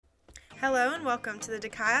Hello and welcome to the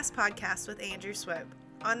Dikaios Podcast with Andrew Swope.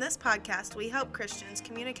 On this podcast, we help Christians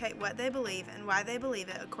communicate what they believe and why they believe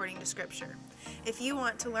it according to Scripture. If you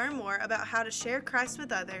want to learn more about how to share Christ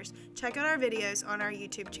with others, check out our videos on our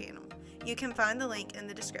YouTube channel. You can find the link in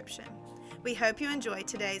the description. We hope you enjoy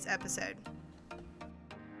today's episode.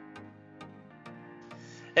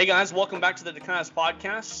 Hey guys, welcome back to the Dikaios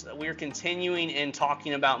Podcast. We're continuing in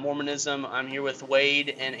talking about Mormonism. I'm here with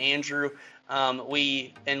Wade and Andrew.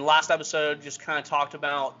 We, in last episode, just kind of talked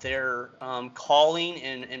about their calling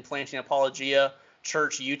in planting Apologia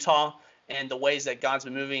Church, Utah, and the ways that God's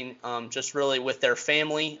been moving just really with their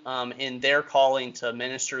family in their calling to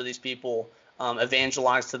minister to these people,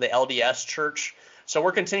 evangelize to the LDS Church. So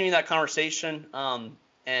we're continuing that conversation,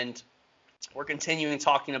 and we're continuing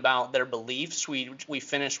talking about their beliefs. We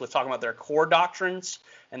finished with talking about their core doctrines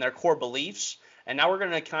and their core beliefs. And now we're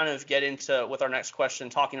going to kind of get into, with our next question,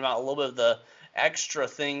 talking about a little bit of the extra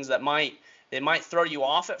things that might throw you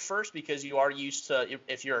off at first, because you are used to,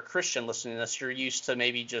 if you're a Christian listening to this, you're used to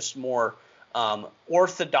maybe just more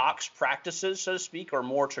orthodox practices, so to speak, or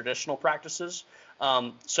more traditional practices.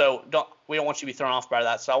 So we don't want you to be thrown off by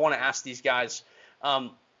that. So I want to ask these guys,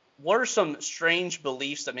 what are some strange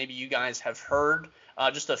beliefs that maybe you guys have heard,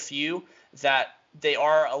 just a few, that they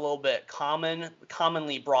are a little bit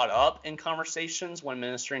commonly brought up in conversations when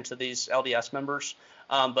ministering to these LDS members,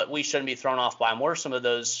 but we shouldn't be thrown off by them? What are some of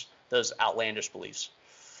those outlandish beliefs?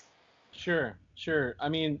 Sure. I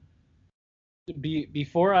mean,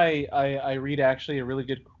 before I read actually a really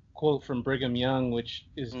good quote from Brigham Young, which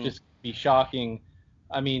is just be shocking.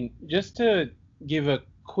 I mean, just to give a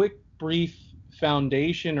quick, brief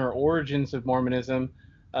foundation or origins of Mormonism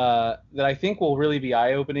that I think will really be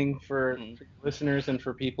eye-opening for listeners and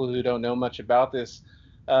for people who don't know much about this.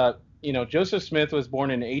 Joseph Smith was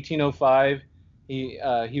born in 1805. He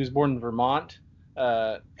was born in Vermont,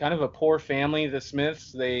 kind of a poor family. The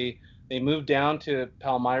Smiths, they moved down to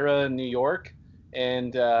Palmyra, New York,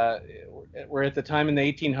 and we're at the time in the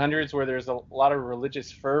 1800s where there's a lot of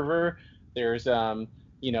religious fervor. There's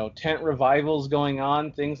tent revivals going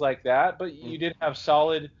on, things like that. But you did have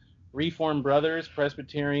solid Reformed brothers,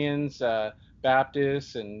 Presbyterians,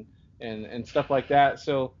 Baptists, and stuff like that.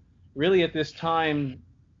 So really, at this time,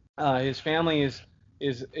 his family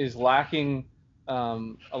is lacking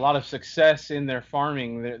a lot of success in their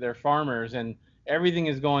farming. They're farmers, and everything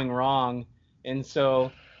is going wrong. And so,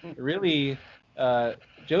 really,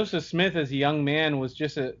 Joseph Smith, as a young man, was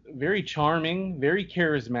just a very charming, very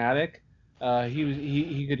charismatic.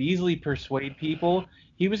 He could easily persuade people.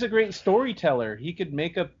 He was a great storyteller. He could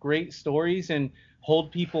make up great stories and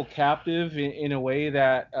hold people captive in a way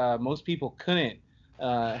that most people couldn't.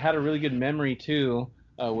 Had a really good memory too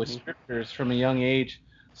with scriptures from a young age.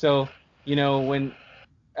 So when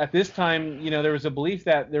at this time there was a belief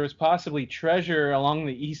that there was possibly treasure along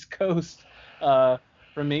the East Coast from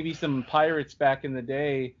maybe some pirates back in the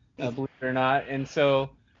day, believe it or not. And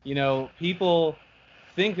so people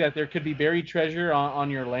think that there could be buried treasure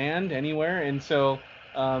on your land anywhere, and so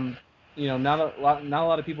not a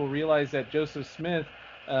lot of people realize that Joseph Smith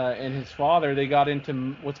and his father, they got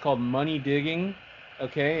into what's called money digging,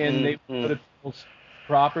 and they go to people's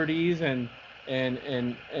properties and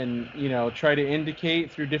try to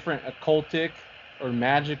indicate through different occultic or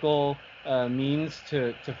magical means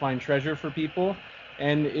to find treasure for people,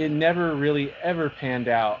 and it never really ever panned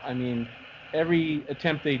out. I mean, every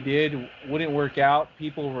attempt they did wouldn't work out.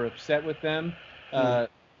 People were upset with them.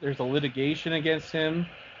 There's a litigation against him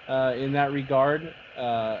in that regard,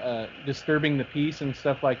 disturbing the peace and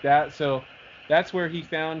stuff like that. So that's where he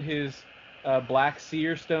found his black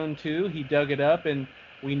seer stone too. He dug it up, and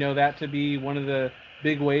we know that to be one of the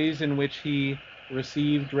big ways in which he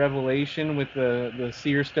received revelation with the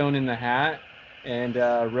seer stone in the hat, and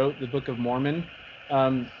wrote the Book of Mormon.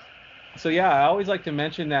 So yeah, I always like to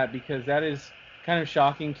mention that because that is kind of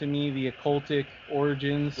shocking to me, the occultic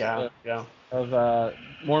origins of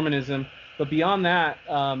Mormonism. But beyond that,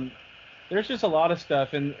 there's just a lot of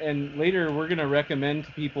stuff, and later we're going to recommend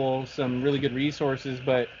to people some really good resources.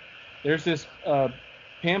 But there's this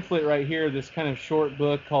pamphlet right here, this kind of short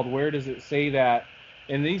book called Where Does It Say That?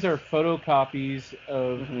 And these are photocopies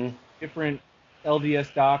of different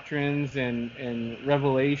LDS doctrines and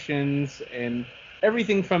revelations and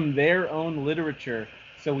everything from their own literature.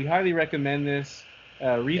 So we highly recommend this.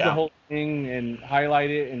 Read the whole thing and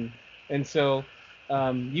highlight it, and so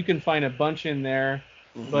you can find a bunch in there.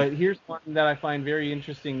 But here's one that I find very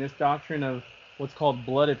interesting: this doctrine of what's called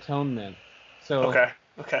blood atonement. So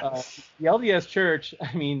the LDS Church,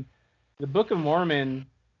 I mean, the Book of Mormon,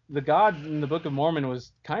 the God in the Book of Mormon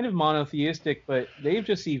was kind of monotheistic, but they've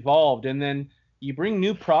just evolved. And then you bring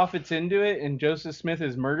new prophets into it, and Joseph Smith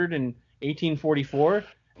is murdered in 1844,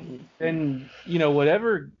 then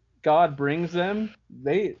whatever God brings them,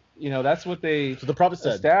 that's what they So the prophet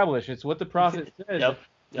said. establish. It's what the prophet said. Yep.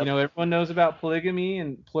 Everyone knows about polygamy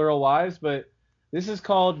and plural wives, but this is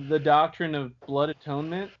called the doctrine of blood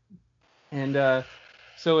atonement. And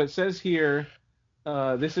so it says here,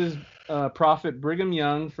 this is Prophet Brigham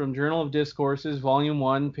Young from Journal of Discourses, Volume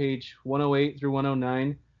 1, page 108 through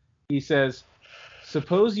 109. He says,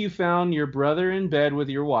 "Suppose you found your brother in bed with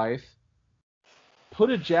your wife. Put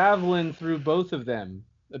a javelin through both of them,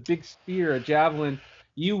 a big spear, a javelin.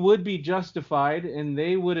 You would be justified, and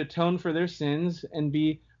they would atone for their sins and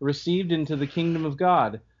be received into the kingdom of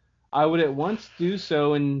God. I would at once do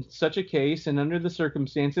so in such a case, and under the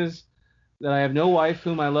circumstances that I have no wife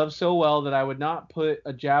whom I love so well that I would not put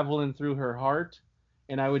a javelin through her heart,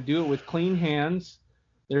 and I would do it with clean hands.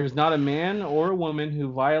 There is not a man or a woman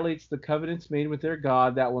who violates the covenants made with their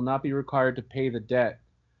God that will not be required to pay the debt.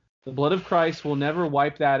 The blood of Christ will never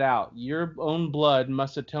wipe that out. Your own blood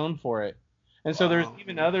must atone for it." And so there's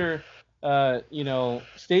even other,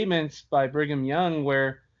 statements by Brigham Young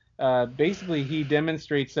where basically he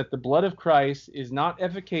demonstrates that the blood of Christ is not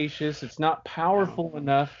efficacious. It's not powerful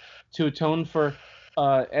enough to atone for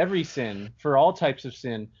every sin, for all types of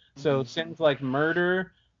sin. So sins like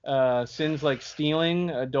murder, sins like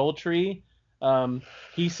stealing, adultery.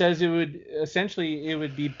 He says it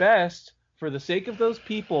would be best for the sake of those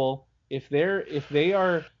people, if they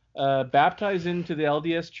are baptized into the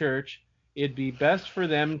LDS Church, it'd be best for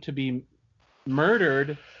them to be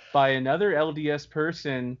murdered by another LDS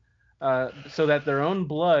person, so that their own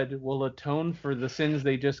blood will atone for the sins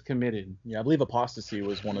they just committed. Yeah, I believe apostasy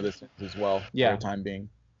was one of the sins as well. Yeah. For the time being.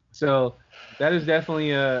 So that is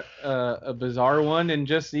definitely a bizarre one, and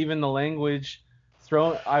just even the language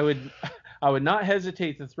I would not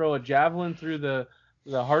hesitate to throw a javelin through the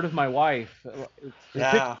heart of my wife.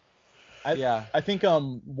 Yeah. I think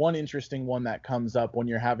one interesting one that comes up when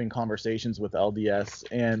you're having conversations with LDS,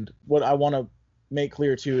 and what I want to make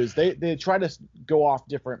clear too is they try to go off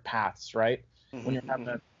different paths, right? When you're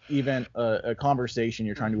having a conversation,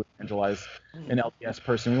 you're trying to evangelize an LDS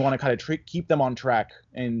person. We want to kind of keep them on track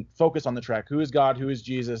and focus on the track. Who is God? Who is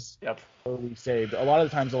Jesus? Yep. Who are we saved? A lot of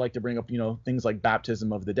the times they like to bring up things like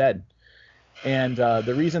baptism of the dead. And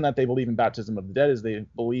the reason that they believe in baptism of the dead is they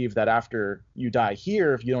believe that after you die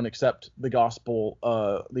here, if you don't accept the gospel,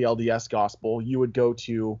 the LDS gospel, you would go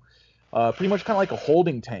to pretty much kind of like a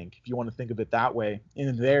holding tank, if you want to think of it that way.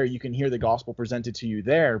 And there you can hear the gospel presented to you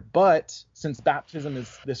there. But since baptism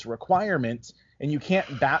is this requirement, and you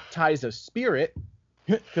can't baptize a spirit,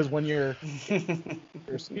 because when you're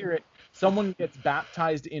your spirit, someone gets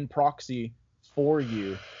baptized in proxy for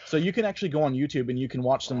you. So you can actually go on YouTube and you can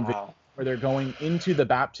watch some videos where they're going into the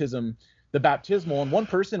baptismal, and one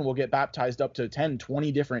person will get baptized up to 10,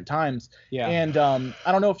 20 different times. Yeah. And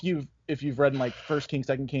I don't know if you've read in like 1 Kings,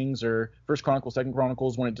 2 Kings, or 1 Chronicles, 2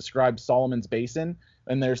 Chronicles, when it describes Solomon's basin,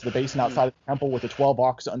 and there's the basin outside of the temple with the 12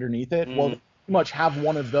 ox underneath it. Well, they pretty much have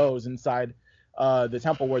one of those inside the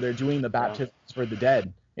temple where they're doing the baptisms for the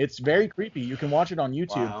dead. It's very creepy. You can watch it on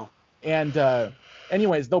YouTube. Wow. And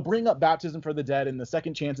anyways, they'll bring up baptism for the dead and the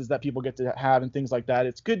second chances that people get to have and things like that.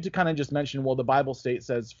 It's good to kind of just mention, well, the Bible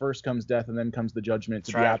says first comes death and then comes the judgment.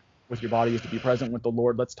 To be absent with your body is to be present with the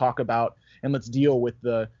Lord. Let's talk about and let's deal with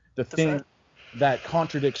the thing that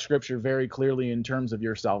contradicts Scripture very clearly in terms of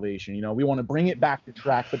your salvation. We want to bring it back to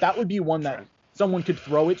track, but that would be one that someone could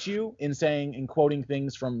throw at you in saying and quoting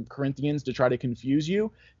things from Corinthians to try to confuse you,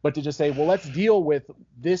 but to just say, well, let's deal with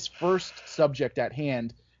this first subject at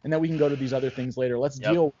hand, and then we can go to these other things later. Let's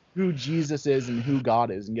deal with who Jesus is and who God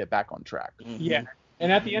is and get back on track. Yeah.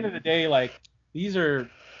 And at the end of the day, like, these are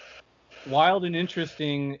wild and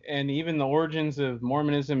interesting, and even the origins of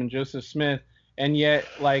Mormonism and Joseph Smith, and yet,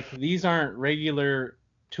 like, these aren't regular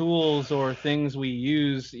tools or things we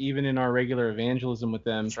use even in our regular evangelism with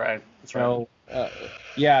them. That's right. So,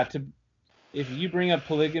 if you bring up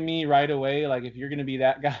polygamy right away, like, if you're going to be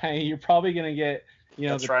that guy, you're probably going to get,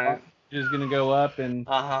 is going to go up, and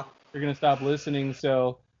you're going to stop listening.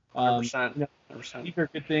 So 100%. These are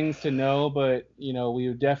good things to know, but we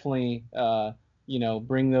would definitely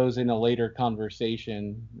bring those in a later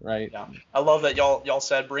conversation, right? Yeah, I love that y'all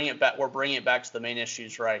said bring it back. We're bringing it back to the main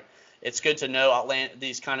issues, right? It's good to know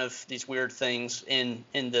these weird things in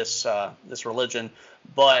this religion,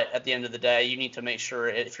 but at the end of the day, you need to make sure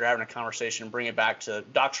if you're having a conversation, bring it back to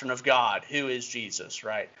doctrine of God. Who is Jesus,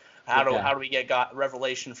 right? How do we get God,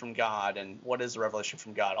 revelation from God, and what is the revelation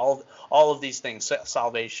from God? All of these things,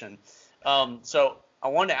 salvation. So I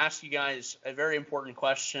wanted to ask you guys a very important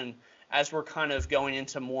question as we're kind of going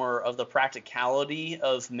into more of the practicality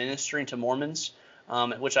of ministering to Mormons,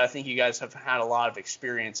 which I think you guys have had a lot of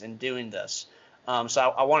experience in doing this. So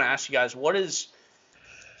I want to ask you guys,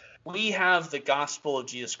 we have the gospel of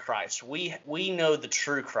Jesus Christ. We know the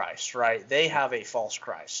true Christ, right? They have a false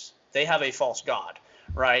Christ. They have a false God,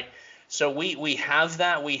 right? So we have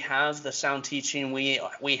that. We have the sound teaching.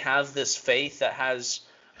 We have this faith that has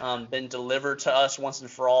been delivered to us once and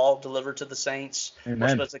for all, delivered to the saints. Amen. We're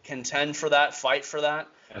supposed to contend for that, fight for that.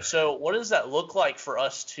 So what does that look like for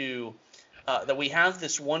us to that we have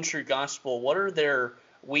this one true gospel? What are their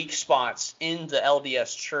weak spots in the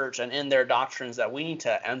LDS church and in their doctrines that we need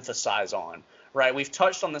to emphasize on, right? We've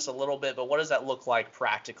touched on this a little bit, but what does that look like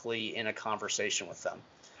practically in a conversation with them?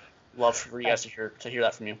 Love for you guys to hear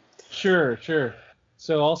that from you. Sure.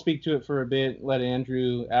 So I'll speak to it for a bit, let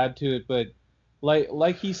Andrew add to it, but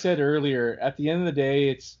like he said earlier, at the end of the day,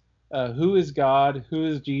 it's who is God, who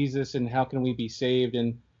is Jesus, and how can we be saved?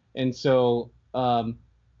 And so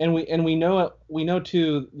we know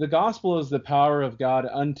too, the gospel is the power of God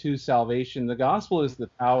unto salvation. The gospel is the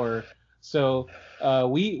power. So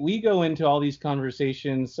we go into all these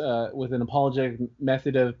conversations with an apologetic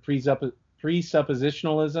method of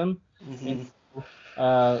presuppositionalism. Mm-hmm. And,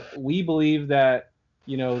 we believe that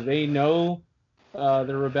they know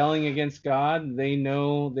they're rebelling against God. They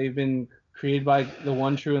know they've been created by the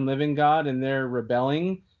one true and living God, and they're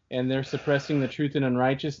rebelling and they're suppressing the truth and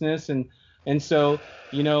unrighteousness. And so,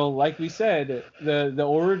 like we said, the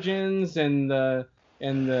origins and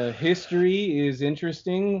the history is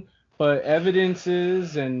interesting, but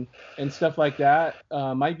evidences and stuff like that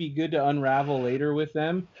might be good to unravel later with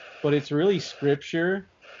them. But it's really Scripture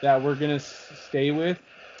that we're going to stay with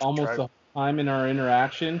almost the whole time in our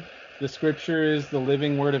interaction. The Scripture is the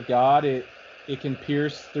living Word of God. It can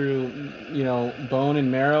pierce through, bone and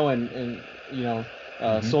marrow and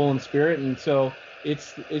soul and spirit. And so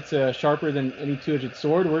it's sharper than any two-edged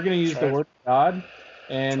sword. We're going to use the Word of God,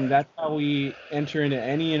 and that's how we enter into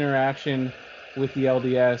any interaction with the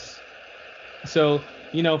LDS. So,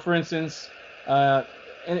 for instance,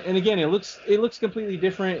 and again, it looks completely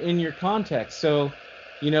different in your context. So,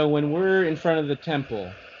 when we're in front of the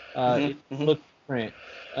temple, it looks different.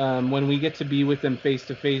 When we get to be with them face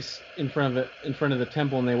to face in front of the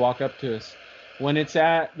temple, and they walk up to us. When it's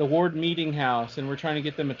at the ward meeting house and we're trying to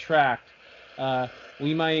get them a tract,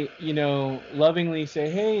 we might, lovingly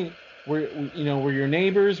say, "Hey, we're your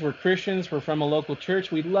neighbors. We're Christians. We're from a local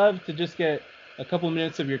church. We'd love to just get a couple of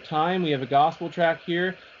minutes of your time. We have a gospel tract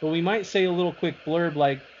here." But we might say a little quick blurb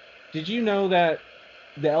like, "Did you know that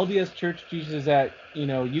the LDS Church teaches that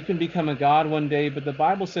you can become a god one day, but the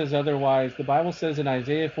Bible says otherwise. The Bible says in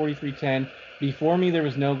Isaiah 43:10, before me there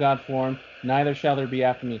was no God formed, neither shall there be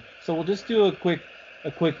after me." So we'll just do a quick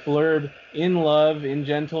blurb in love, in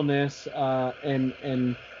gentleness,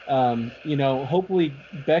 and hopefully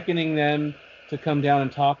beckoning them to come down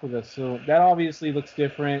and talk with us. So that obviously looks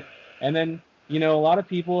different. And then a lot of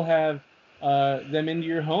people have them into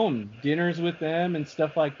your home, dinners with them and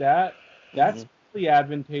stuff like that. That's really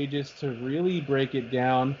advantageous to really break it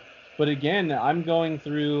down. But again, I'm going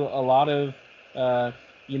through a lot of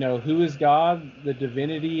who is God, the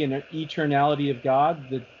divinity and eternality of God,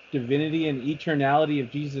 the divinity and eternality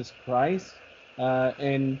of Jesus Christ,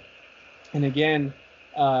 and again,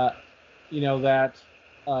 that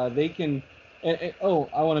they can. I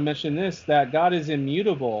want to mention this: that God is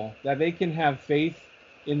immutable, that they can have faith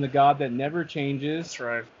in the God that never changes. That's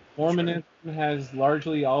right. Mormonism has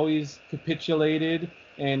largely always capitulated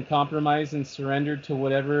and compromised and surrendered to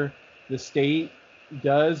whatever the state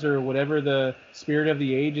does or whatever the spirit of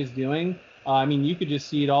the age is doing. You could just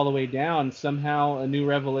see it all the way down. Somehow a new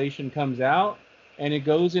revelation comes out and it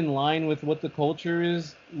goes in line with what the culture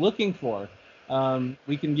is looking for.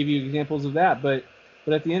 We can give you examples of that, but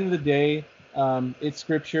at the end of the day, it's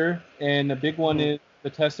Scripture, and a big one is the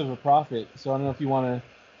test of a prophet. So I don't know if you want to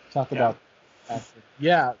talk about that.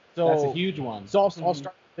 Yeah, so that's a huge one. So I'll start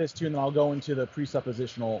with this too, and then I'll go into the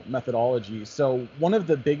presuppositional methodology. So one of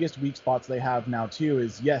the biggest weak spots they have now too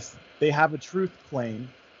is, yes, they have a truth claim,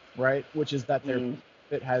 right, which is that their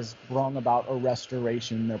prophet has brought about a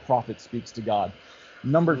restoration. Their prophet speaks to God.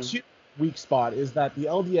 Number two weak spot is that the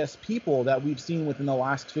LDS people that we've seen within the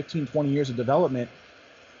last 15, 20 years of development,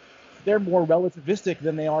 they're more relativistic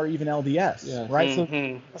than they are even LDS, right? So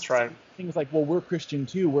that's right. Things like, well, we're Christian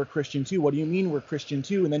too. What do you mean we're Christian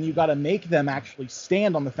too? And then you got to make them actually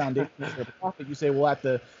stand on the foundation of their prophet. You say, well, at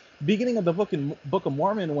the beginning of the Book of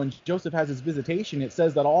Mormon, when Joseph has his visitation, it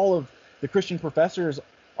says that all of the Christian professors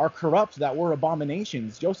are corrupt, that we're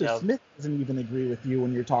abominations. Joseph Smith doesn't even agree with you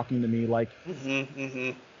when you're talking to me like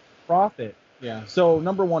prophet. Yeah. So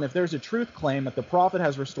number one, if there's a truth claim that the prophet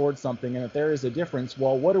has restored something and that there is a difference,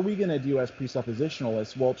 well, what are we going to do as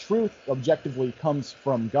presuppositionalists? Well, truth objectively comes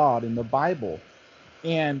from God in the Bible.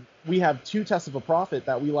 And we have two tests of a prophet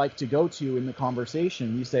that we like to go to in the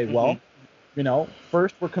conversation. We say, well,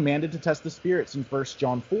 first we're commanded to test the spirits in 1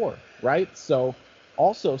 John 4, right? So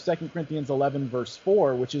also 2 Corinthians 11 verse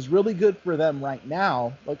 4, which is really good for them right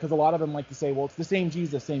now, because a lot of them like to say, well, it's the same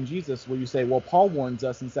Jesus. Well, you say, well, Paul warns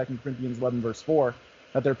us in 2 Corinthians 11 verse 4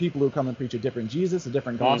 that there are people who come and preach a different Jesus, a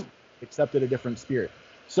different gospel, accepted a different spirit.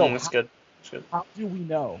 So that's good. How do we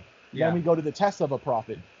know? Yeah. Then we go to the test of a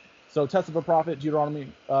prophet. So test of a prophet,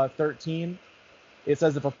 Deuteronomy 13, it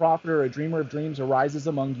says, if a prophet or a dreamer of dreams arises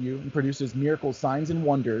among you and produces miracles, signs, and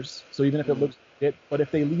wonders, so even if it looks it, but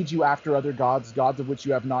if they lead you after other gods of which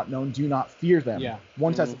you have not known, do not fear them. Yeah.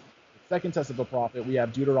 One test. Second test of a prophet, we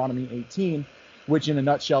have Deuteronomy 18, which in a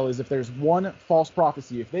nutshell is if there's one false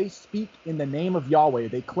prophecy, if they speak in the name of Yahweh,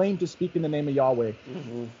 they claim to speak in the name of Yahweh,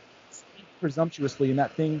 speak presumptuously, and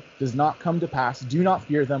that thing does not come to pass, do not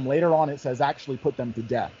fear them. Later on, it says actually put them to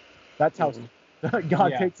death. That's how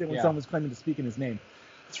God takes it when someone's claiming to speak in his name.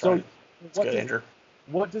 That's right. That's good, Andrew.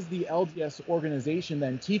 What does the LDS organization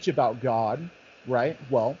then teach about God, right?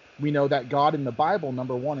 Well, we know that God in the Bible,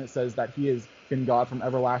 number one, it says that he has been God from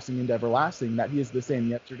everlasting into everlasting, that he is the same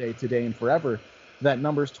yesterday, today, and forever. That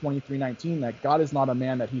Numbers 23:19, that God is not a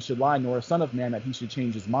man that he should lie, nor a son of man that he should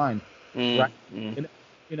change his mind. Right? In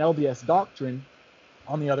LDS doctrine,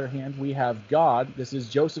 on the other hand, we have God. This is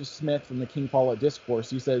Joseph Smith from the King Follett Discourse.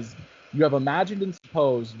 He says, you have imagined and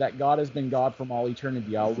supposed that God has been God from all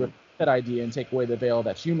eternity. I'll rip that idea and take away the veil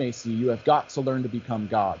that you may see. You have got to learn to become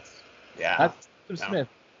gods. Yeah. That's Joseph Smith.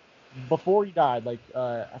 Before he died,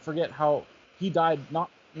 I forget how he died, not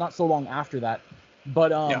so long after that. But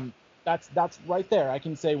that's right there. I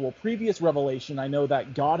can say, well, previous revelation, I know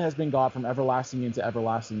that God has been God from everlasting into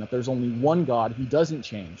everlasting, that there's only one God. He doesn't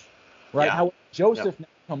change. Right? Yeah. How Joseph now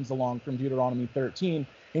comes along from Deuteronomy 13,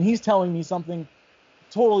 and he's telling me something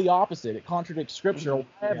totally opposite. It contradicts Scripture.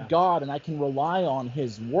 I have God, and I can rely on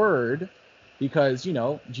His Word, because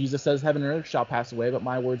Jesus says, "Heaven and earth shall pass away, but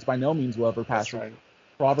my words by no means will ever pass away." Right.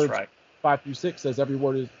 Proverbs 5-6 says, "Every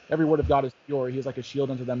word of God is pure. He is like a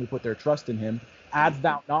shield unto them who put their trust in Him. Add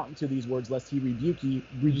thou not unto these words, lest He rebuke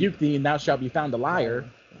thee, and thou shalt be found a liar."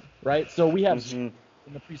 Right. So we have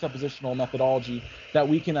in the presuppositional methodology that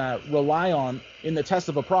we can rely on in the test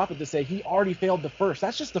of a prophet to say he already failed the first.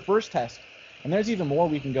 That's just the first test. And there's even more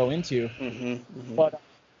we can go into. But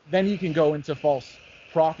then you can go into false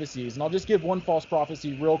prophecies. And I'll just give one false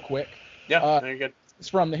prophecy real quick. Yeah, very good. It's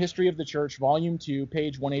from the History of the Church, Volume 2,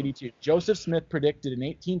 page 182. Joseph Smith predicted in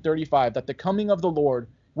 1835 that the coming of the Lord,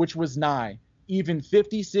 which was nigh, even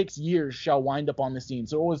 56 years shall wind up on the scene.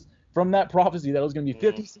 So it was from that prophecy that it was going to be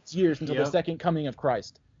 56 years until the second coming of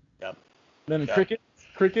Christ. Yep. Then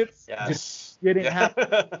crickets just didn't happen.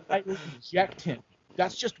 I reject him.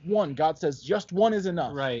 That's just one. God says just one is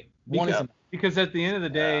enough. Right. One is enough. Because at the end of the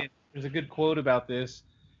day, there's a good quote about this.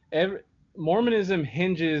 Mormonism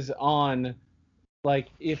hinges on,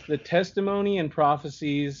 if the testimony and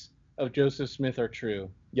prophecies of Joseph Smith are true.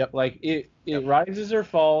 Yep. It rises or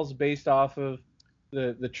falls based off of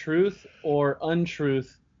the truth or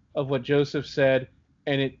untruth of what Joseph said,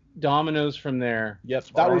 and it dominoes from there. Yep.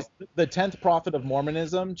 That was the 10th prophet of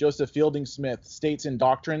Mormonism, Joseph Fielding Smith, states in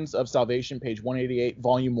Doctrines of Salvation, page 188,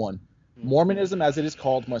 volume 1. Mormonism, as it is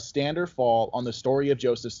called, must stand or fall on the story of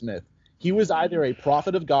Joseph Smith. He was either a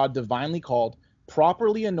prophet of God, divinely called,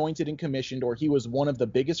 properly anointed and commissioned, or he was one of the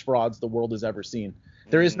biggest frauds the world has ever seen.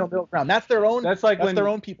 There is no middle ground. That's their own. That's their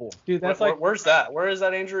own people. Dude, where's that? Where is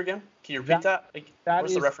that, Andrew? Again? Can you repeat that?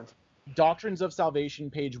 What's the reference? Doctrines of Salvation,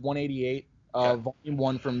 page 188, volume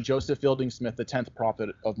 1, from Joseph Fielding Smith, the 10th prophet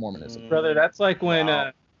of Mormonism. Brother, that's like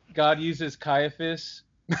when God uses Caiaphas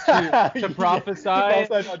to prophesy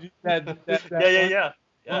that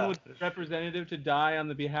one was representative to die on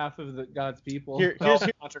the behalf of God's people.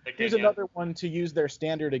 Here's another one to use their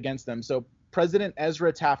standard against them. So President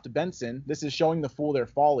Ezra Taft Benson, this is showing the fool their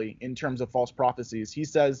folly in terms of false prophecies. He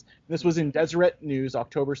says, this was in Deseret News,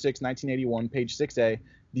 October 6, 1981, page 6A.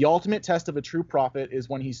 The ultimate test of a true prophet is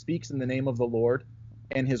when he speaks in the name of the Lord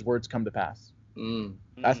and his words come to pass.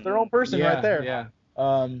 That's their own person right there. Yeah.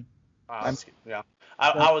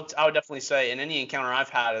 I would definitely say in any encounter I've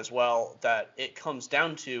had as well that it comes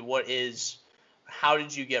down to how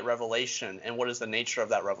did you get revelation and what is the nature of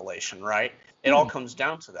that revelation, right? It all comes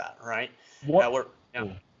down to that, right?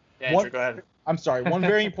 Andrew, go ahead. I'm sorry. One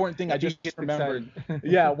very important thing I just remembered.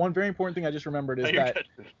 Yeah, one very important thing I just remembered is that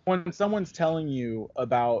when someone's telling you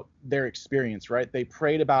about their experience, right? They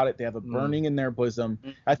prayed about it. They have a burning in their bosom.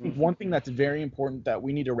 I think one thing that's very important that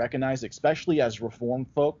we need to recognize, especially as Reformed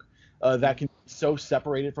folk, that can be so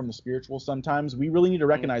separated from the spiritual sometimes, we really need to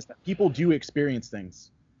recognize that people do experience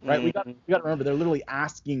things. Right, we got to remember they're literally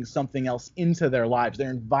asking something else into their lives. They're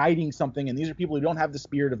inviting something, and these are people who don't have the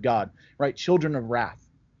Spirit of God, right? Children of wrath.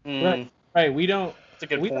 Right. We don't.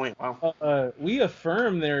 That's a good point. Wow. We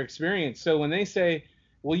affirm their experience. So when they say,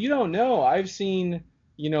 "Well, you don't know. I've seen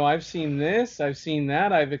this. I've seen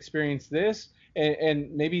that. I've experienced this,"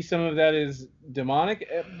 and maybe some of that is demonic,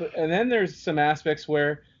 and then there's some aspects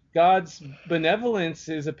where God's benevolence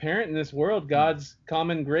is apparent in this world. God's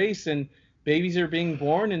common grace, and babies are being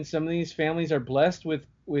born, and some of these families are blessed with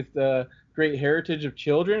great heritage of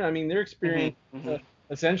children. I mean, they're experiencing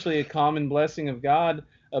essentially a common blessing of God,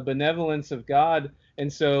 a benevolence of God,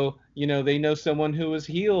 and so they know someone who was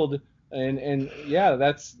healed, and yeah,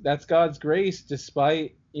 that's God's grace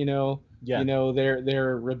despite their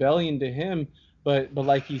rebellion to Him. But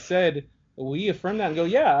like he said, we affirm that and go,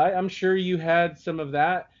 yeah, I'm sure you had some of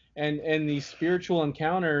that, and these spiritual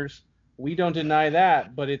encounters. We don't deny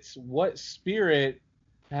that, but it's what spirit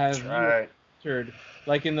have you entered?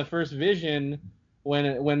 Like in the first vision,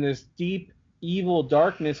 when this deep evil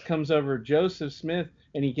darkness comes over Joseph Smith,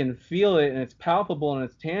 and he can feel it, and it's palpable and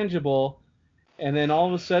it's tangible, and then all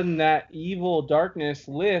of a sudden that evil darkness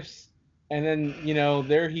lifts, and then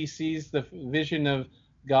there he sees the vision of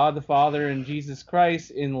God the Father and Jesus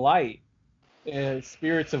Christ in light,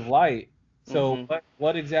 spirits of light. So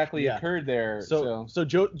what exactly occurred there? So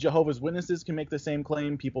Jehovah's Witnesses can make the same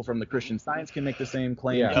claim. People from the Christian Science can make the same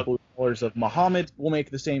claim. Yeah. People followers of Muhammad will make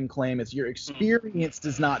the same claim. It's your experience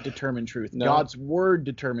does not determine truth. No. God's word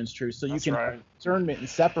determines truth. So you can have discernment and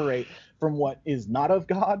separate from what is not of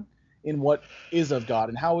God in what is of God.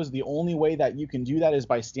 And how is the only way that you can do that is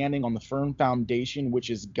by standing on the firm foundation, which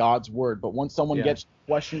is God's word. But once someone gets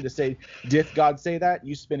questioned to say, did God say that?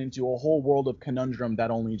 You spin into a whole world of conundrum that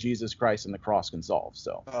only Jesus Christ and the cross can solve.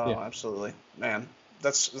 So. Oh, absolutely, man.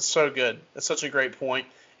 That's so good. That's such a great point.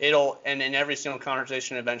 And in every single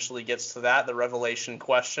conversation eventually gets to that, the revelation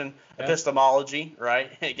question, epistemology,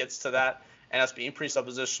 right? It gets to that, and that's being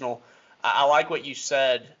presuppositional. I like what you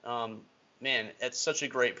said. Man, it's such a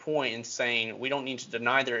great point in saying we don't need to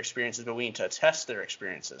deny their experiences, but we need to attest their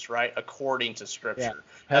experiences, right? According to Scripture.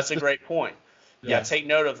 Yeah. That's a great point. Yeah, take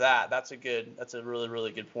note of that. That's a really,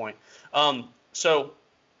 really good point. So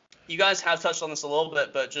you guys have touched on this a little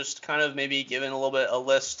bit, but just kind of maybe giving a little bit a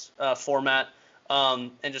list format,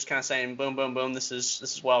 and just kind of saying boom, boom, boom. This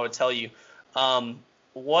is what I would tell you.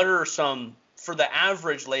 What are some, for the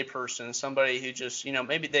average layperson, somebody who just,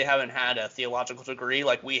 maybe they haven't had a theological degree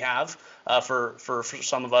like we have, for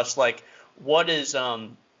some of us, like what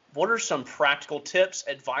are some practical tips,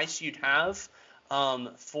 advice you'd have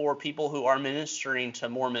for people who are ministering to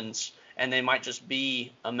Mormons and they might just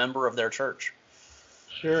be a member of their church?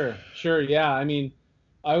 Sure. Yeah. I mean,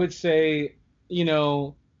 I would say,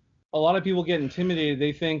 a lot of people get intimidated.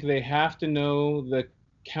 They think they have to know the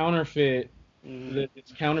counterfeit, this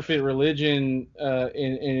counterfeit religion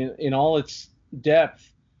in all its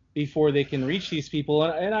depth before they can reach these people.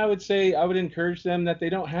 And I would say, I would encourage them that they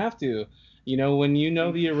don't have to. When you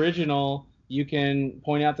know the original, you can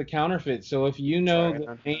point out the counterfeit. So if you know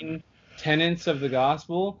the main tenets of the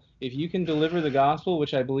gospel, if you can deliver the gospel,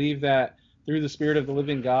 which I believe that through the Spirit of the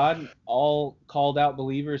living God, all called out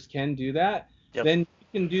believers can do that, then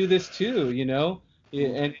you can do this too,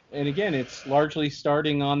 And again, it's largely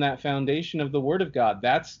starting on that foundation of the Word of God.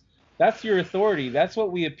 That's your authority. That's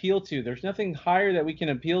what we appeal to. There's nothing higher that we can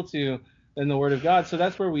appeal to than the Word of God. So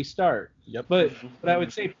that's where we start. Yep. But I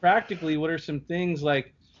would say practically, what are some things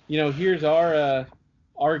like, here's our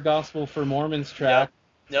Gospel for Mormons tract,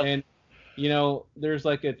 and there's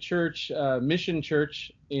like a church, mission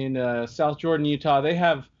church in South Jordan, Utah. They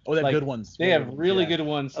have good ones. They have really good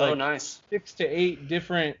ones. Oh, nice. 6 to 8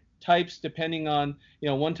 different types depending on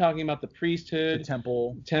one talking about the priesthood,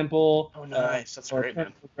 the temple. Oh, nice. That's great,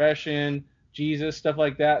 man. Progression, Jesus, stuff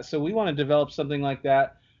like that. So we want to develop something like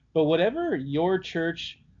that. But whatever your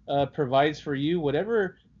church provides for you,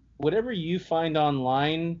 whatever you find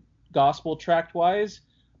online, gospel tract wise,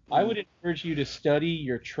 I would encourage you to study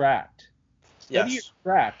your tract. Study your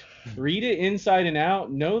tract. Read it inside and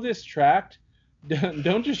out. Know this tract.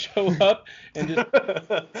 Don't just show up and just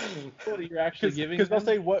what you're actually giving. Because they'll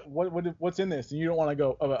say what's in this, and you don't want to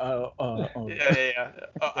go.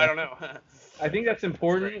 I don't know. I think that's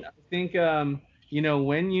important. I think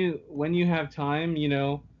when you have time,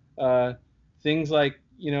 things like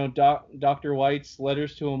Dr. White's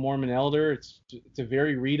Letters to a Mormon Elder. It's a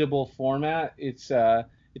very readable format. It's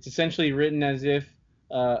essentially written as if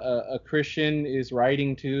a Christian is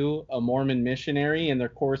writing to a Mormon missionary, and they're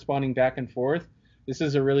corresponding back and forth. This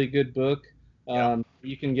is a really good book.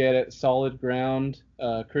 You can get at Solid Ground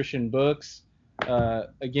Christian Books.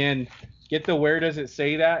 Again, get the Where Does It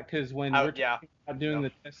Say That? Because when we're talking about doing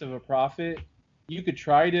the test of a prophet,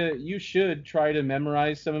 you should try to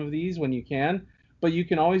memorize some of these when you can, but you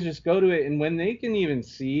can always just go to it, and when they can even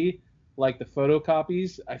see like the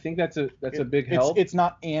photocopies, I think that's a big help. It's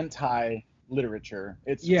not anti-literature.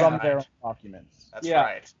 It's from their own documents. That's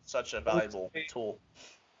right. Such a valuable tool.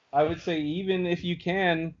 I would say even if you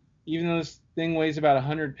can, even though this thing weighs about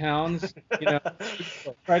 100 pounds,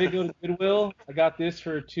 try to go to Goodwill. I got this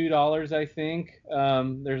for $2, I think.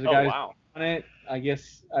 There's a guy on it.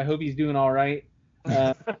 I hope he's doing all right.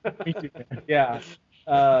 Yeah.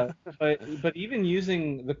 But even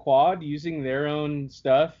using the Quad, using their own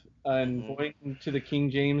stuff, and going to the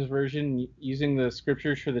King James Version, using the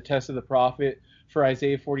scriptures for the test of the prophet for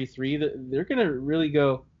Isaiah 43, they're going to really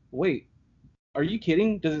go, wait, are you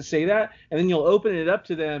kidding? Does it say that? And then you'll open it up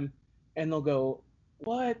to them, and they'll go,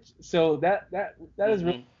 what? So that is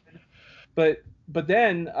really good. But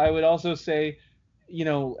then I would also say,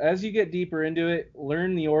 as you get deeper into it,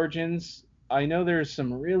 learn the origins. I know there's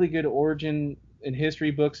some really good origin and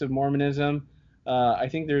history books of Mormonism. I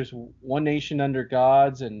think there's One Nation Under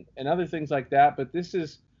Gods and other things like that. But this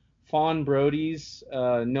is Fawn Brody's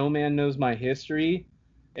No Man Knows My History.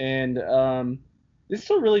 And this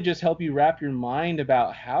will really just help you wrap your mind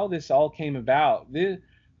about how this all came about.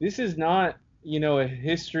 This is not, a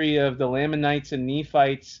history of the Lamanites and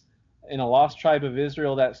Nephites in a lost tribe of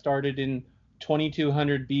Israel that started in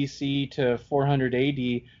 2200 BC to 400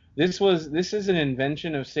 AD. This is an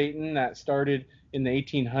invention of Satan that started in the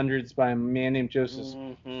 1800s by a man named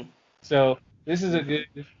Joseph. So this is a good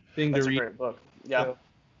thing to read. That's a great book. Yeah. So,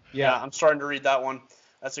 yeah, I'm starting to read that one.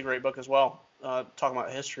 That's a great book as well. Talking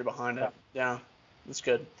about history behind it. Yeah, that's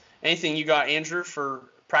good. Anything you got, Andrew, for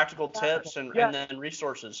practical tips and then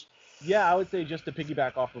resources? Yeah, I would say, just to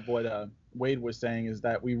piggyback off of what Wade was saying, is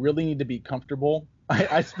that we really need to be comfortable.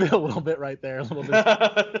 I spit a little bit right there, a little bit.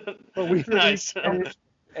 But we nice.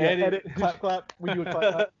 Edit, clap. We do a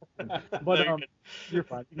clap. But you're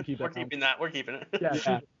fine. You can keep that. We're keeping it.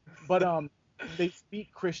 Yeah. But they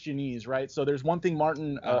speak Christianese, right? So there's one thing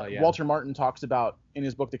Walter Martin talks about in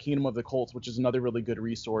his book, The Kingdom of the Cults, which is another really good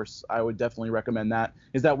resource. I would definitely recommend that.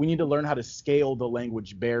 Is that we need to learn how to scale the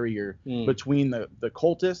language barrier between the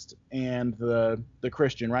cultist and the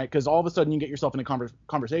Christian, right? Because all of a sudden you get yourself in a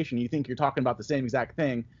conversation, you think you're talking about the same exact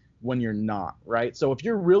thing when you're not, right? So if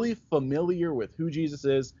you're really familiar with who Jesus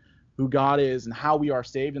is, who God is, and how we are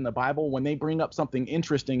saved in the Bible, when they bring up something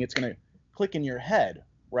interesting, it's going to click in your head,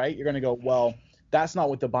 right? You're going to go, well, that's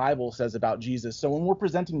not what the Bible says about Jesus. So when we're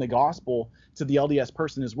presenting the gospel to the LDS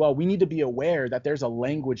person as well, we need to be aware that there's a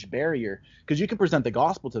language barrier, because you can present the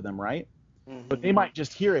gospel to them, right? But they might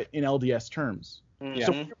just hear it in LDS terms.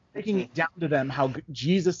 So we're breaking it down to them how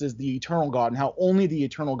Jesus is the eternal God, and how only the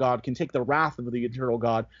eternal God can take the wrath of the eternal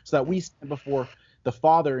God, so that we stand before the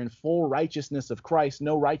Father in full righteousness of Christ,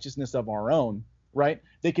 no righteousness of our own, right?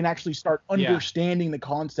 They can actually start understanding the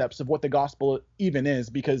concepts of what the gospel even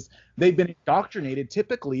is, because they've been indoctrinated.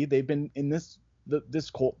 Typically, they've been in this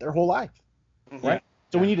cult their whole life, right?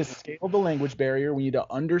 So we need to scale the language barrier. We need to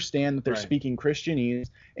understand that they're speaking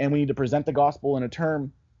Christianese, and we need to present the gospel in a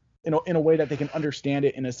term, in a way that they can understand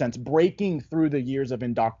it, in a sense, breaking through the years of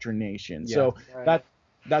indoctrination. So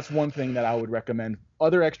that's one thing that I would recommend.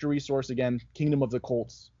 Other extra resource, again, Kingdom of the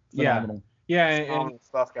Cults, phenomenal. And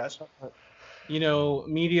stuff, guys.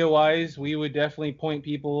 Media-wise, we would definitely point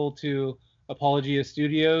people to Apologia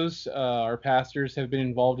Studios. Our pastors have been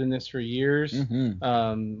involved in this for years.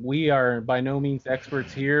 We are by no means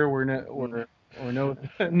experts here. We're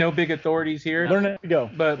no big authorities here. Learn it to go.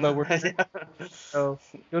 But we're so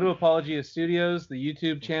go to Apologia Studios, the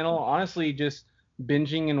YouTube channel. Honestly, just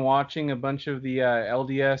binging and watching a bunch of the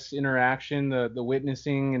LDS interaction, the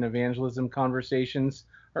witnessing and evangelism conversations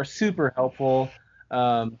are super helpful.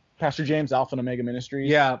 Pastor James, Alpha and Omega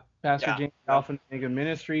Ministries. Yeah, Pastor James, Alpha and Omega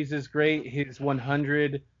Ministries is great. His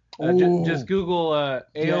 100. Just Google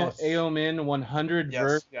Aomin 100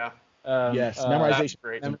 verse.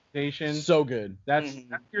 Memorization. So good. That's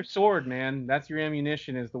your sword, man. That's your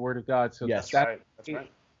ammunition, is the Word of God. So that's right.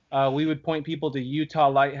 We would point people to Utah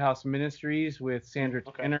Lighthouse Ministries with Sandra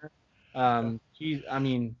Tanner.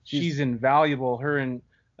 She's invaluable. Her and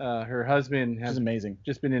her husband have amazing.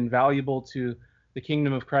 Just been invaluable to the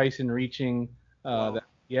kingdom of Christ in reaching that.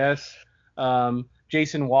 Yes.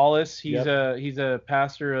 Jason Wallace. He's Yep. he's a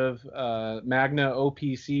pastor of Magna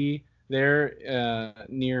OPC there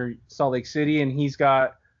near Salt Lake City, and he's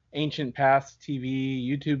got Ancient Paths TV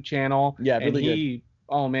YouTube channel. Yeah, really good.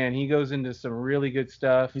 Oh man, he goes into some really good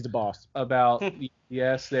stuff. He's a boss. About the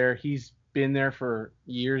ES there. He's been there for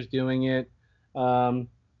years doing it.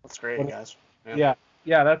 That's great, guys. Yeah,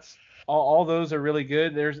 that's all those are really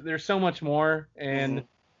good. There's so much more, and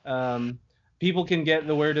people can get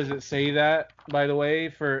the Where Does It Say That, by the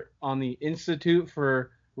way, on the Institute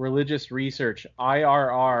for Religious Research,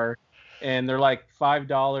 IRR, and they're like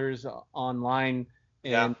 $5 online.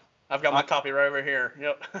 And I've got my copy right over here.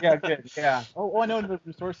 Yep. Yeah, good. Yeah. Oh, I know another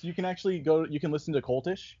resource. You can actually you can listen to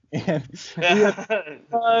Cultish. And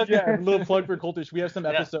a little plug for Cultish. We have some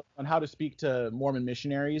episodes on how to speak to Mormon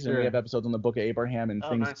missionaries, and we have episodes on the Book of Abraham and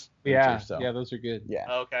things. Nice. Yeah, those are good. Yeah.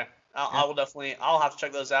 Okay. I will definitely. I'll have to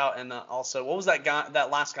check those out. And also, what was that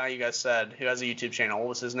last guy you guys said who has a YouTube channel? What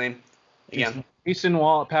was his name? Again.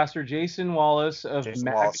 Pastor Jason Wallace of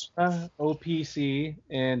Magna OPC,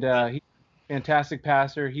 and he's a fantastic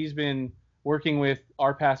pastor. He's been working with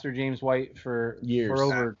our pastor James White for years, for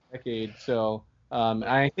over a decade. So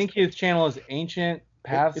I think his channel is Ancient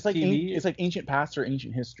Paths TV. It's like Ancient Paths or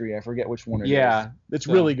Ancient History. I forget which one it is. Yeah, it's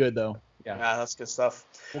really good though. Yeah, that's good stuff.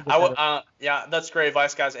 That's great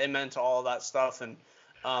advice, guys. Amen to all of that stuff. And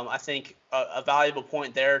I think a valuable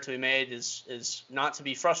point there to be made is not to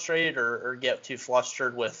be frustrated or get too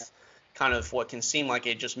flustered with kind of what can seem like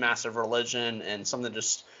a just massive religion and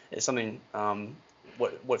something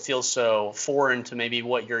what feels so foreign to maybe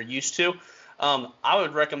what you're used to. I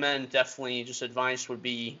would recommend definitely just advice would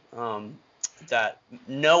be that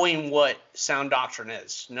knowing what sound doctrine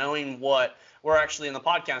is, knowing what we're actually in the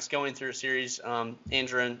podcast going through a series,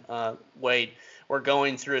 Andrew and Wade, we're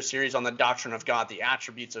going through a series on the doctrine of God, the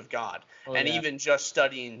attributes of God. Even just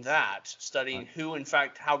studying who, in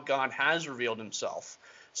fact, how God has revealed himself,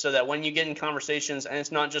 so that when you get in conversations, and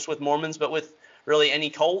it's not just with Mormons, but with really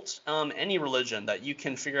any cult, any religion, that you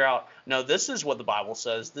can figure out, no, this is what the Bible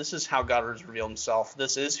says. This is how God has revealed himself.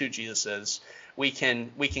 This is who Jesus is. We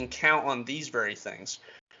can count on these very things.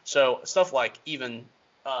 So stuff like even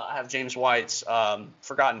I have James White's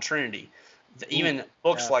Forgotten Trinity. Even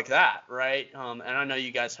books like that, right? And I know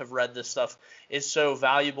you guys have read this stuff. Is so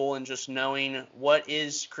valuable in just knowing what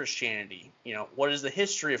is Christianity. What is the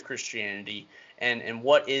history of Christianity, and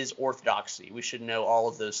what is orthodoxy. We should know all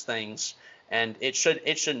of those things, and it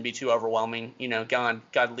shouldn't be too overwhelming.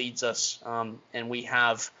 God leads us, and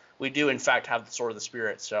we do in fact have the sword of the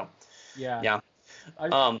Spirit. So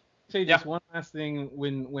I say just one last thing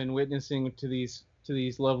when witnessing to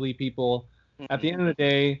these lovely people. At the end of the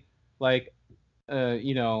day, like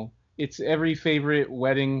it's every favorite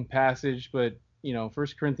wedding passage, but 1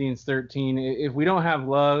 Corinthians 13, if we don't have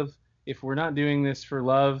love, if we're not doing this for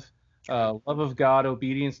love of God,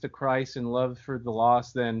 obedience to Christ, and love for the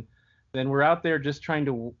lost, then we're out there just trying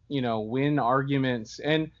to win arguments,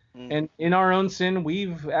 and in our own sin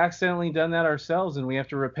we've accidentally done that ourselves, and we have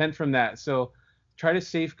to repent from that. So try to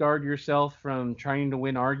safeguard yourself from trying to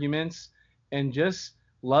win arguments, and just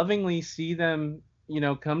lovingly see them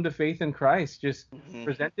come to faith in Christ. Just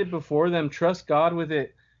present it before them. Trust God with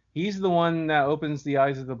it. He's the one that opens the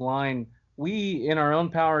eyes of the blind. We, in our own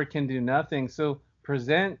power, can do nothing. So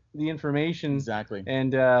present the information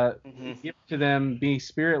and give it to them. Be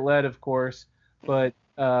Spirit-led, of course, but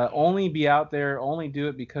only be out there. Only do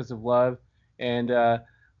it because of love. And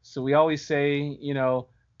so we always say,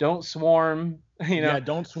 don't swarm.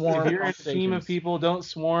 Don't swarm. If you're in a team of people, don't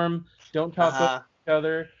swarm. Don't talk about each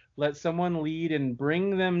other. Let someone lead and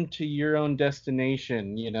bring them to your own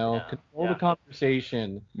destination, control the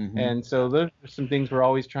conversation. And so those are some things we're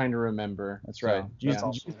always trying to remember. That's right.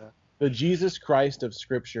 The Jesus Christ of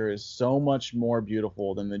Scripture is so much more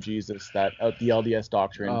beautiful than the Jesus that the LDS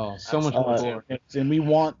doctrine. Oh, so much more. And we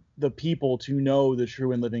want the people to know the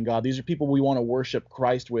true and living God. These are people we want to worship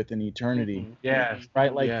Christ with in eternity. Yes.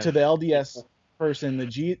 Right? Like to the LDS person,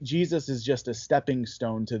 Jesus is just a stepping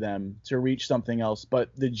stone to them to reach something else. But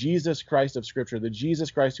the Jesus Christ of Scripture, the Jesus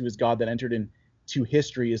Christ who is God that entered into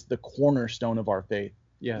history, is the cornerstone of our faith.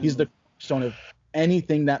 Yeah. He's the cornerstone of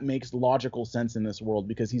anything that makes logical sense in this world,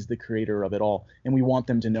 because he's the creator of it all. And we want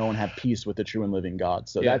them to know and have peace with the true and living God.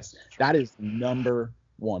 So that is number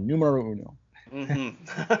one, numero uno.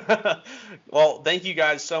 Well, thank you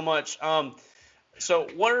guys so much. So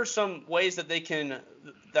what are some ways that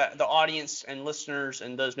that the audience and listeners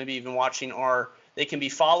and those maybe even watching they can be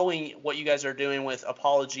following what you guys are doing with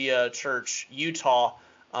Apologia Church Utah?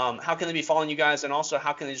 How can they be following you guys, and also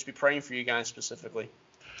how can they just be praying for you guys specifically?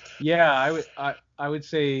 Yeah, I would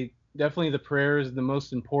say definitely the prayer is the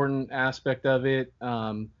most important aspect of it.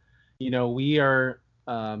 We are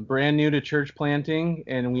brand new to church planting,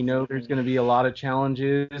 and we know there's going to be a lot of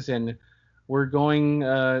challenges, and we're going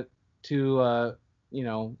to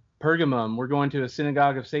Pergamum. We're going to a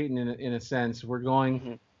synagogue of Satan in a sense. We're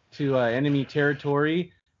going to enemy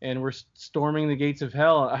territory, and we're storming the gates of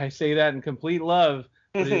hell. I say that in complete love,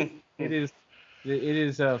 but it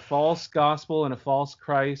is a false gospel and a false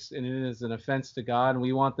Christ, and it is an offense to God, and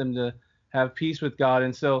we want them to have peace with God.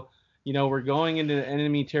 And so, we're going into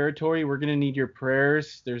enemy territory. We're going to need your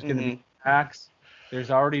prayers. There's going to be attacks. There's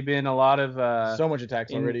already been a lot of so much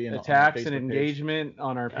attacks already. Attacks and engagement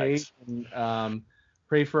on our page. And,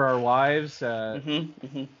 pray for our wives.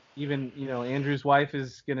 Even, Andrew's wife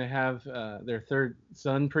is going to have their third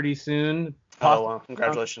son pretty soon. Oh, wow.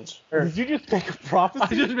 Congratulations. Did you just make a prophecy?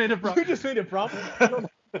 I just made a prophecy. You just made a prophecy?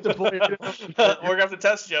 We're going to have to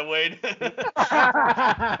test you, Wade.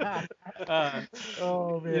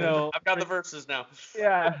 Oh, man. I've got the verses now.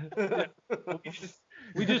 Yeah.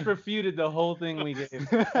 We just refuted the whole thing we gave.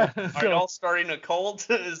 Are y'all starting a cult?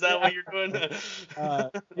 Is that what you're doing?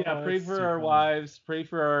 Pray for our wives. Pray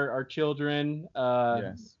for our children.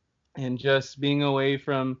 Yes. And just being away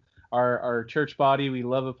from our church body. We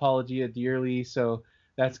love Apologia dearly, so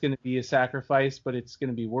that's going to be a sacrifice, but it's going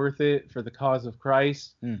to be worth it for the cause of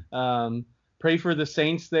Christ. Pray for the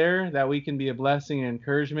saints there, that we can be a blessing and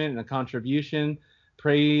encouragement and a contribution.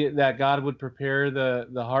 Pray that God would prepare the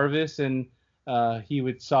harvest, and he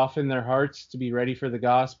would soften their hearts to be ready for the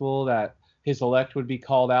gospel, that his elect would be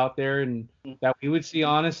called out there, and that we would see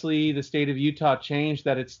honestly the state of Utah change,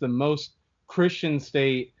 that it's the most Christian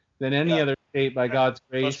state than any other state by God's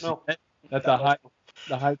grace. That the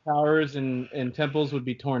high towers and temples would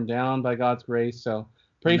be torn down by God's grace. So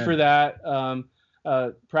pray for that.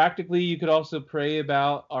 Practically, you could also pray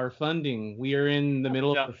about our funding. We are in the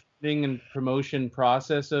middle of the funding and promotion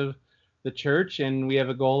process of the church, and we have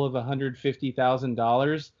a goal of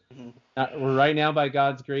 $150,000. We're right now, by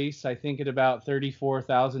God's grace, I think at about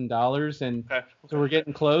 $34,000, and so we're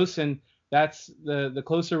getting close. And that's the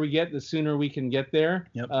closer we get, the sooner we can get there.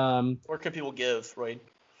 Where can people give, right?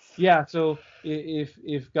 Yeah, so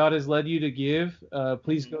if God has led you to give,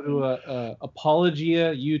 please go to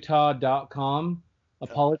apologiautah.com,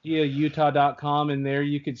 apologiautah.com, and there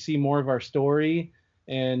you could see more of our story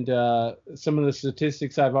and some of the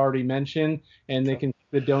statistics I've already mentioned, and they can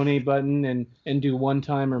click the donate button and do one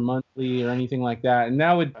time or monthly or anything like that, and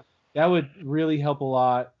that would really help a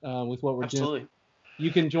lot with what we're doing.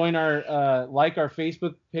 You can join our our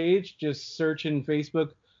Facebook page. Just search in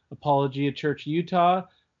Facebook Apologia Church Utah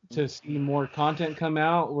to see more content come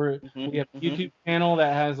out. We have a YouTube channel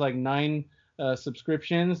that has like 9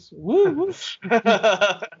 subscriptions. Woo!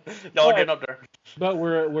 Y'all getting up there. But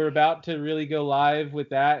we're about to really go live with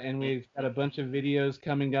that, and we've got a bunch of videos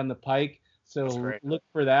coming down the pike. So look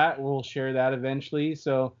for that. We'll share that eventually.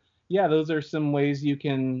 So yeah, those are some ways you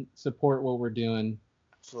can support what we're doing.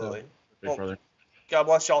 Absolutely. So, God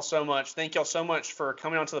bless y'all so much. Thank y'all so much for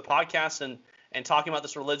coming onto the podcast and talking about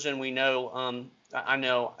this religion. We know, I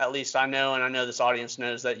know, at least I know, and I know this audience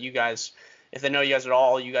knows that you guys, if they know you guys at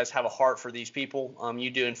all, you guys have a heart for these people. You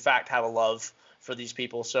do, in fact, have a love for these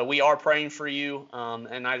people. So we are praying for you,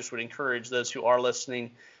 and I just would encourage those who are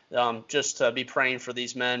listening just to be praying for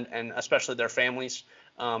these men and especially their families,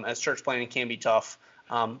 as church planting can be tough.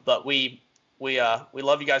 But we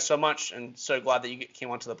love you guys so much, and so glad that you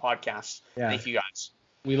came onto the podcast. Thank you guys.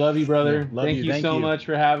 We love you, brother. Yeah, Thank you so much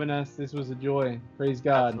for having us. This was a joy. Praise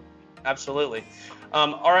God. Absolutely.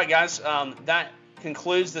 All right, guys. That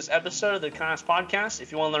concludes this episode of the Decanas Podcast.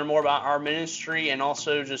 If you want to learn more about our ministry and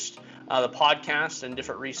also just the podcast and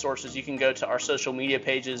different resources, you can go to our social media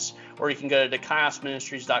pages, or you can go to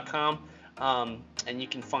decayasministries.com, and you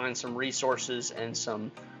can find some resources and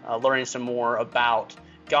some learning some more about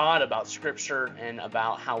God, about Scripture, and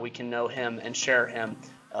about how we can know Him and share Him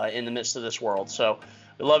in the midst of this world. So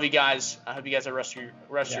we love you guys. I hope you guys have the rest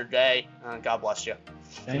of your day. God bless you.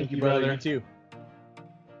 Thank you, brother. You too.